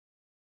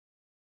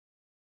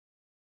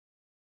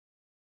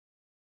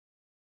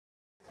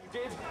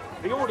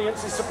the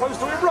audience is supposed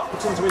to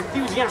erupt into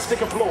enthusiastic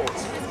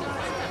applause.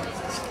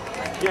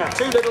 Yeah,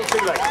 too little,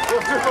 too late.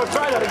 We'll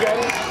try that again.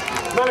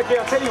 Maliki,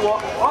 I'll tell you what,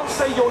 I'll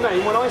say your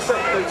name when I say...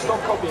 Don't stop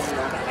copying me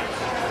now.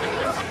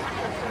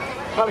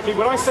 Maliki,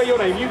 when I say your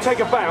name, you take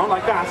a bow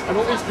like that, and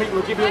all these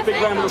people will give you a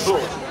big round of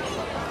applause.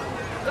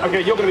 Okay,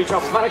 you're going to be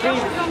trouble. Maliki,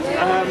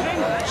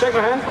 shake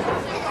my hand.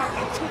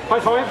 High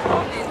five.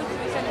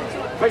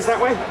 Face that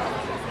way.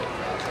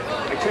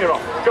 Okay, clear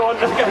off. Go on.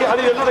 Okay, I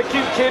need another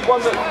cute kid, one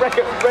that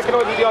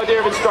recognises the idea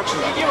of instruction.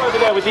 You over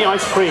there with the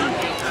ice cream.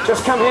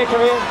 Just come here,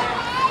 come here.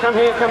 Come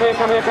here, come here,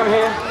 come here, come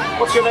here.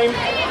 What's your name?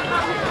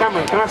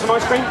 Cameron. Can I have some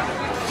ice cream?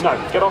 No,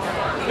 get off.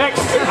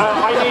 Next,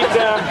 I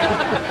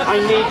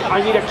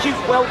need a cute,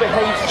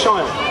 well-behaved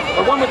child.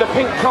 The one with the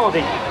pink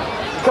cardi.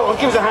 Come on,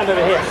 give us a hand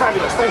over here.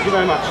 Fabulous, thank you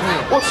very much.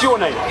 What's your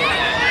name?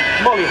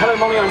 Molly. Hello,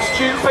 Molly, I'm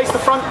Stu. Face the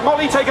front.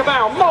 Molly, take a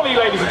bow. Molly,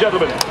 ladies and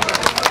gentlemen.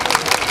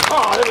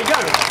 Ah, there we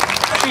go.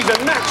 She's a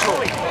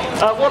natural.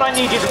 What I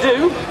need you to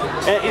do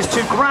is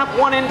to grab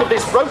one end of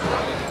this rope.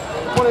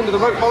 One end of the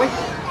rope, Molly.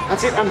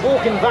 That's it, and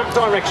walk in that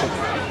direction.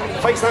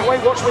 Face that way,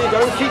 watch where you're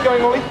going. Keep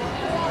going, Molly.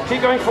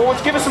 Keep going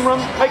forwards. Give us some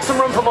room. Make some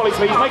room for Molly,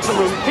 please. Make some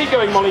room. Keep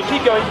going, Molly.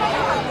 Keep going.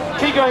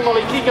 Keep going,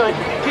 Molly. Keep going.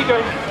 Keep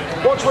going.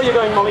 Watch where you're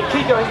going, Molly.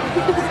 Keep going.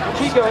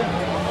 Keep going.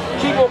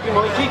 Keep walking,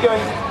 Molly. Keep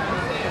going.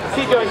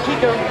 Keep going. Keep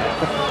going.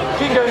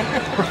 Keep going.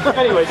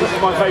 Anyways, this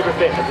is my favourite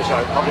bit of the show,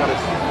 I'll be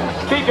honest.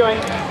 Keep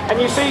going. And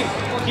you see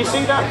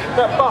that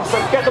bus?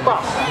 Get the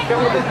bus. Get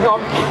on the bus.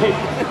 No, I'm kidding.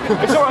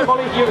 It's all right,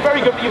 Molly. You're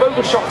very good, but you've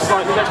overshot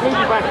slightly. Let's move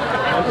you back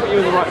and put you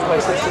in the right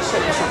place. Let's just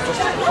set this up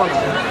just in front of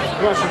you.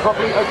 Nice and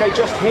properly. Okay,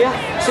 just here.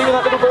 See where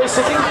that little boy is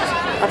sitting?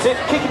 That's it.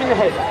 Kick him in the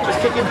head.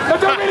 Just kick him. No,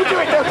 don't really do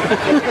it.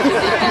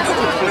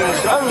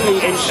 Only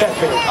in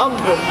Sheffield.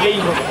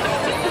 Unbelievable.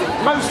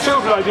 Most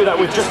children I do that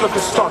with just look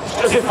astonished,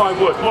 as if I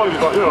would. Molly's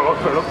like, yeah,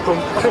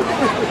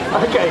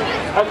 okay.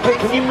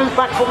 Can you move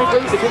back for me,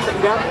 please? If you're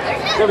sitting down.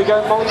 There we go,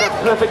 Molly. That's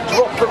perfect.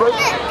 Drop the rope.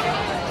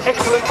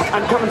 Excellent.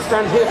 And come and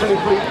stand here for me,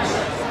 please.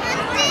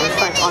 In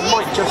fact, I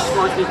might just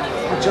slightly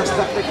adjust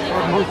that bit.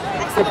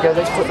 There we go.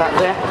 Let's put that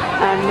there.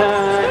 And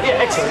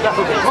yeah, excellent.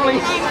 That'll be. Molly,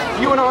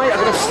 you and I are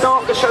going to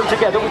start the show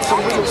together with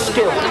some real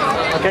skill.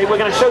 Okay, we're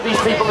going to show these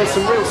people there's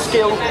some real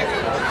skill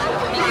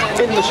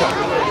in the show.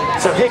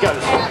 So here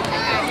goes.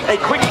 A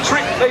quick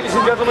trick, ladies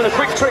and gentlemen, a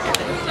quick trick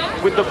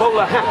with the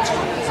bowler hat.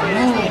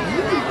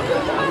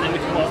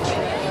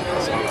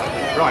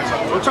 Right,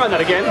 we'll try that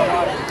again.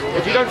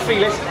 If you don't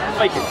feel it,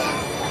 fake it.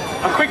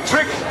 A quick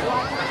trick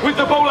with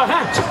the bowler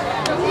hat.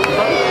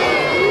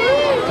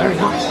 Very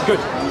nice, good.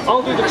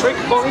 I'll do the trick,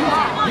 Molly.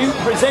 You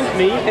present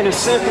me in a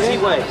circusy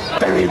way.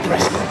 Very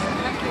impressive.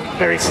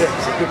 Very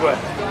circusy, good work.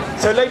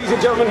 So ladies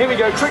and gentlemen, here we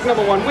go. Trick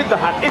number one with the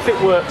hat. If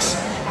it works,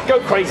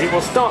 go crazy.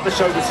 We'll start the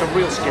show with some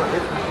real skill.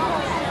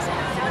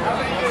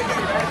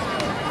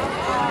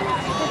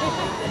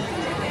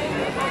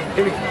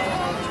 Here we go.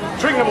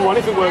 Trick number one,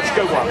 if it works,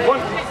 go one. 1,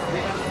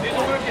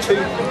 2,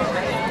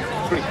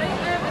 3.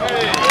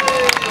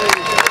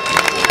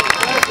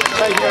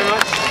 Thank you very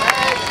much.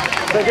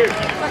 Thank you.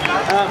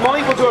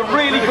 Molly will do a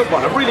really good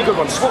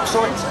one, Swap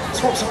sides,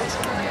 swap sides.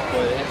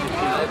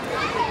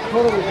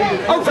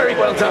 Oh, very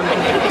well done.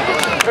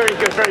 Very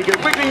good, very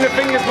good. Wiggling the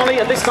fingers, Molly,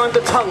 and this time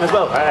the tongue as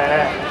well.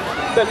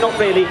 But not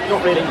really,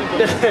 not really.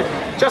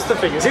 Just the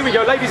fingers. Here we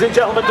go, ladies and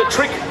gentlemen, the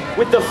trick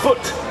with the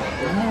foot.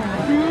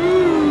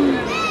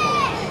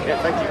 Yeah,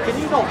 thank you. Can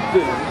you not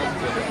boo,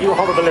 you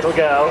horrible little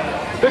girl?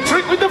 The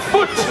trick with the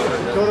foot!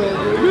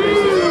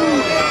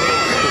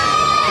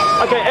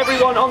 Okay,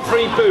 everyone on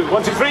 3, boo.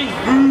 1, 2, 3.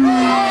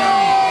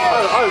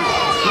 Oh,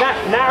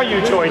 now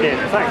you join in.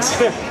 Thanks.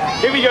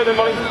 Here we go then,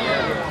 Molly.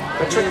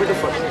 The trick with the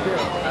foot.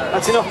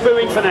 That's enough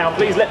booing for now.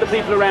 Please let the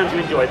people around you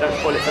enjoy it. Don't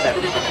spoil it for them.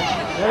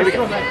 Here we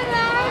go.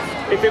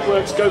 If it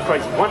works, go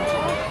crazy. 1,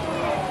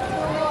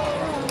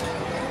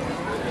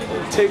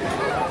 2,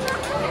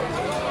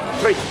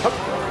 3. Up.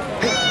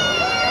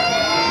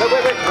 No,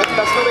 wait,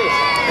 that's not it.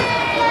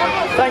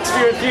 Thanks for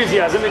your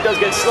enthusiasm, it does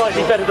get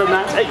slightly better than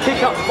that. A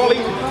kick up volley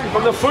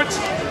from the foot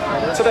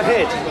to the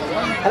head.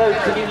 Hello,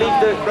 can you leave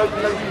the rope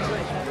alone?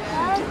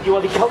 You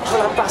are the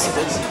cultural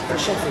ambassadors for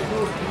Sheffield. Do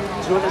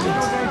you know what that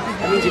means?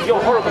 That means if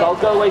you're horrible, I'll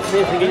go away from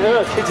here thinking,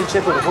 oh, kids in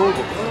Sheffield are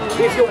horrible.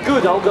 If you're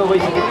good, I'll go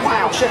away thinking,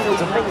 wow,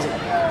 Sheffield's amazing.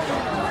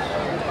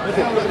 Look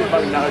at it,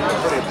 brilliant.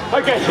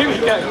 Okay, here we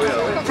go.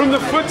 From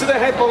the foot to the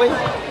head, Molly.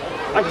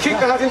 I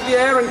kick the hat into the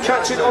air and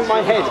catch it on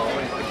my head.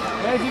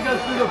 As you go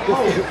through the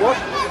pole. What?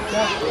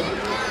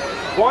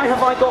 Why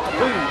have I got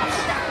boobs?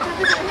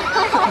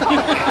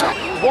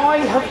 Why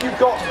have you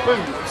got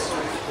boobs?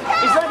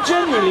 Is that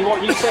genuinely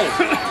what you said?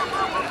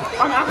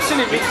 I'm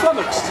absolutely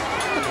flummoxed.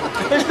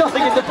 There's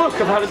nothing in the book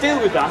of how to deal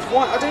with that.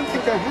 Why? I don't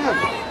think I have.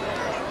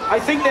 I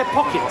think they're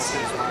pockets.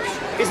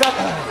 Is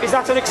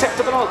that an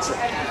acceptable answer?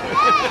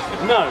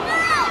 No.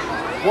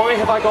 Why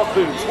have I got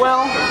boobs?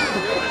 Well,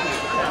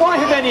 why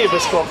have any of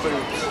us got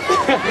boobs?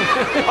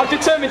 I'm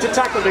determined to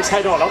tackle this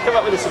head on. I'll come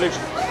up with a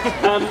solution.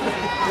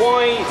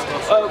 Why?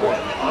 What,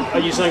 are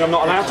you saying I'm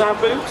not allowed to have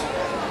boobs?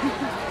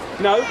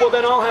 No? Well,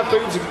 then I'll have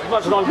boobs as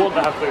much as I want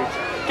to have boobs.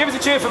 Give us a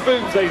cheer for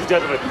boobs, ladies and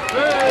gentlemen.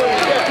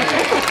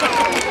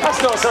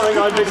 That's not something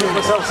I envisioned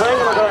myself saying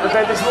when I got out of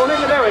bed this morning,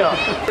 but there we are.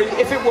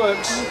 If it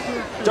works,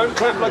 don't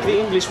clap like the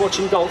English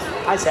watching golf,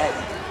 I say.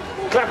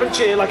 Clap and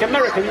cheer like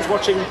Americans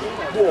watching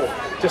war.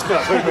 Just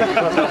that, very good.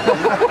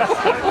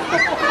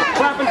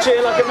 Clap and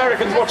cheer like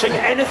Americans watching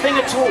anything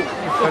at all.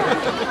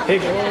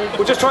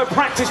 We'll just try a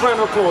practice round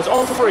of applause.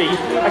 On 3,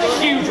 a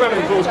huge round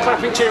of applause.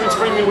 Clapping, cheering,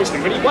 screaming,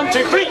 whistling. Ready? 1,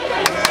 2, 3.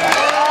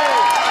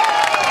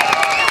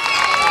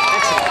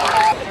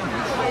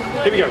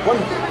 Here we go. 1, 2.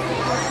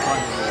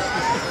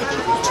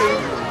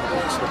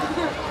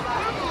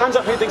 Hands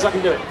up who thinks I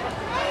can do it.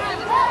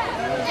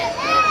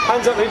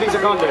 Hands up who thinks I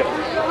can't do it.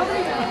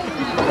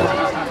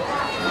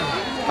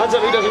 Hands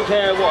up who doesn't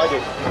care what I do.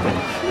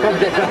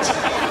 Okay, that's.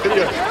 Here we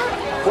go.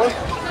 1,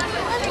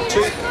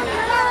 2,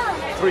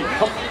 3.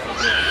 Hop.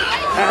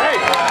 Hey!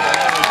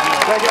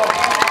 There you go.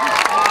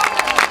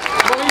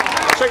 Molly,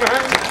 shake my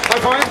hand. High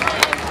five.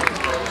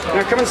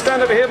 Now come and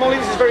stand over here, Molly.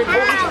 This is very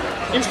important.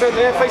 You stand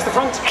there, face the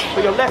front.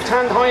 Put your left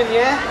hand high in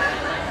the air.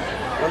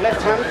 Your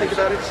left hand, think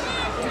about it.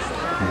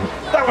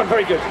 That one,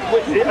 very good.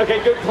 Okay,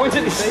 good. Point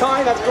at the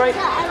sky, that's great.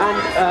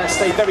 And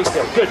stay very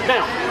still. Good.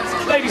 Now,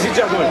 ladies and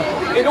gentlemen,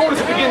 in order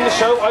to begin the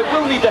show, I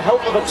will need the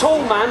help of a tall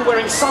man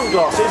wearing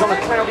sunglasses on a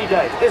cloudy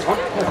day. Here's one.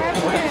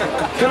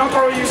 Can I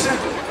borrow you, sir?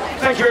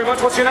 Thank you very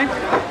much. What's your name?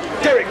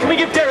 Derek. Can we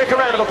give Derek a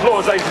round of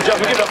applause, ladies and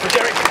gentlemen? Give it up for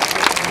Derek.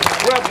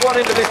 Grab one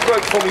end of this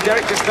rope for me,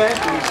 Derek, just there.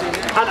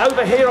 And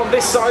over here on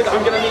this side,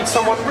 I'm going to need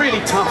someone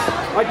really tough,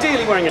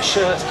 ideally wearing a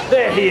shirt.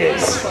 There he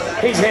is.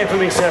 He's here for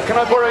me, sir. Can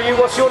I borrow you?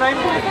 What's your name?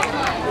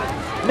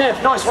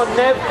 Nev. Nice one,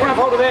 Nev. Grab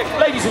hold of there.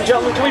 Ladies and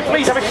gentlemen, can we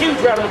please have a huge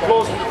round of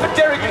applause for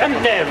Derek and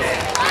Nev?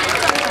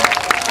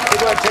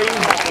 Good work, team.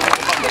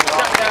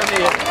 Down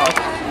here.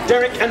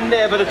 Derek and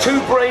Nev are the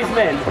 2 brave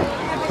men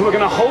who are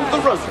going to hold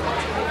the rope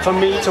for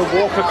me to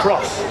walk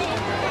across.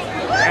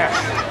 Yeah.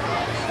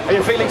 Are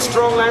you feeling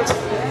strong, lads?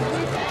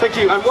 Thank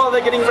you. And while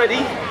they're getting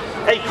ready,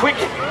 a quick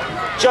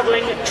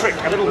juggling trick,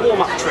 a little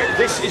warm-up trick.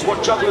 This is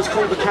what jugglers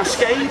call the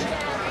cascade.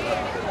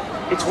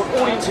 It's what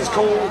audiences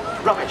call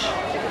rubbish.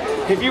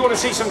 If you want to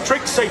see some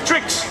tricks, say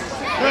tricks.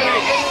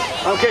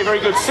 Okay, very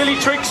good. Silly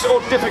tricks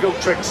or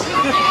difficult tricks?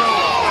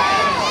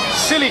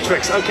 Silly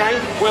tricks, okay.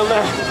 We'll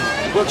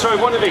try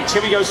one of each.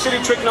 Here we go.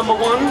 Silly trick number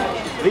 1,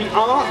 the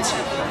art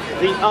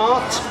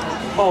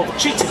of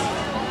cheating.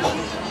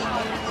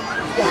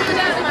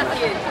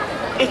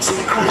 It's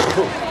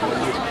incredible.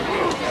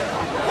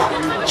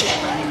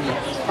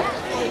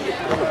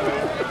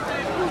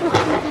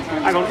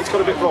 Hang on, it's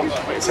got a bit wrong.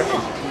 Wait a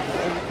second.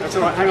 That's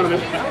all right, hang on a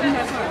minute.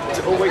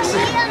 Oh, wait a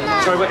second.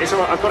 Sorry, wait, it's all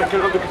right. I've got it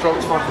under control,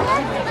 it's fine.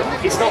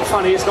 It's not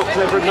funny, it's not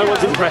clever, and no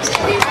one's impressed.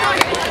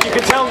 You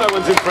can tell no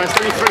one's impressed.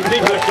 Only 3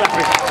 people are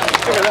clapping.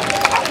 Look at that.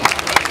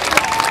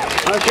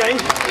 Okay.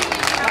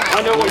 I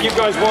know what you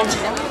guys want.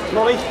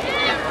 Molly?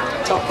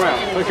 Tough crowd.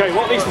 Okay,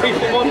 what these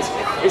people want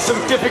is some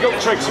difficult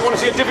tricks. You want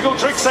to see a difficult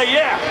trick? Say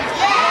yeah!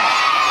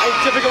 A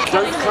difficult...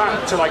 Don't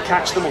clap till I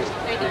catch them all.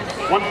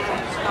 1,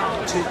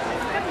 2,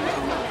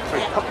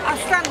 3. Hop. I'll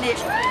stand it.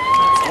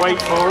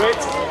 Wait for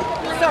it.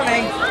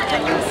 Sorry, I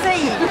can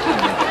see.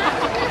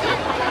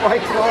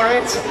 Wait for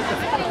it.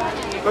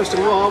 Most of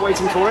you are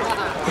waiting for it.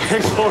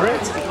 Wait for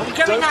it.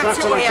 Don't clap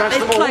till I catch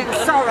them all.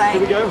 Sorry.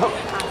 Here we go. Hop.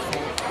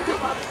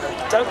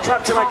 Don't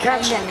clap till I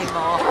catch.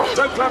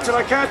 Don't clap till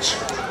I catch.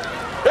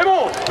 Them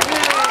all.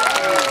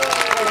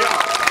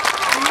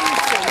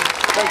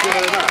 Thank you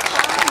very much.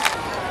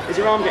 Is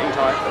your arm getting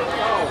tired?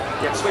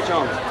 Yeah, switch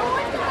arms.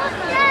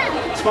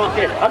 Smart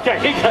kid. Okay,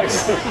 here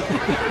goes.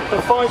 The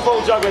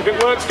 5-ball juggler. If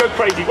it works, go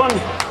crazy. 1,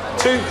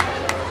 2,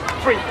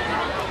 3.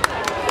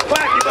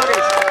 Back, you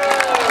buggers.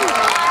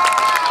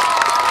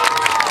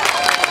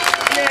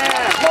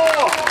 Yeah,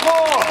 more.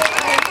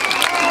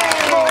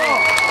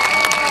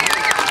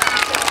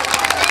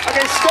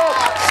 Okay, stop.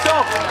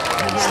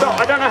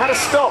 I don't know how to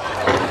stop.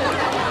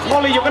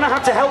 Molly, you're going to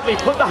have to help me.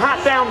 Put the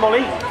hat down,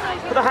 Molly.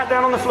 Put the hat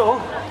down on the floor.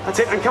 That's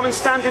it. And come and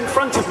stand in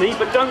front of me,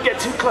 but don't get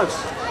too close.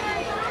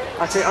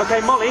 That's it. Okay,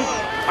 Molly,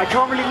 I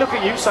can't really look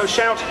at you, so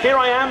shout, here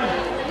I am.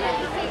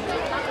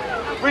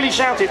 Really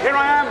shout it, here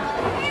I am.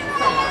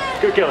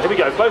 Good girl, here we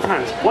go, both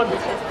hands. 1, 2,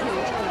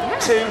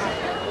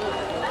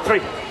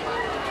 3.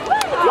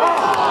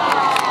 Oh!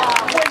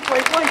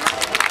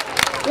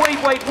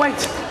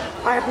 Wait.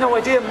 I had no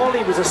idea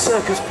Molly was a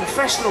circus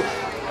professional.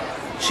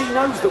 She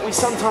knows that we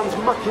sometimes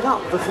muck it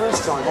up the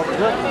first time on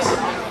purpose.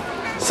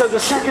 So the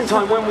second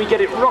time when we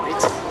get it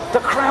right, the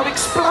crowd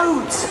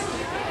explodes.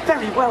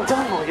 Very well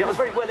done, Molly. That was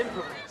very well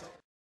improvised.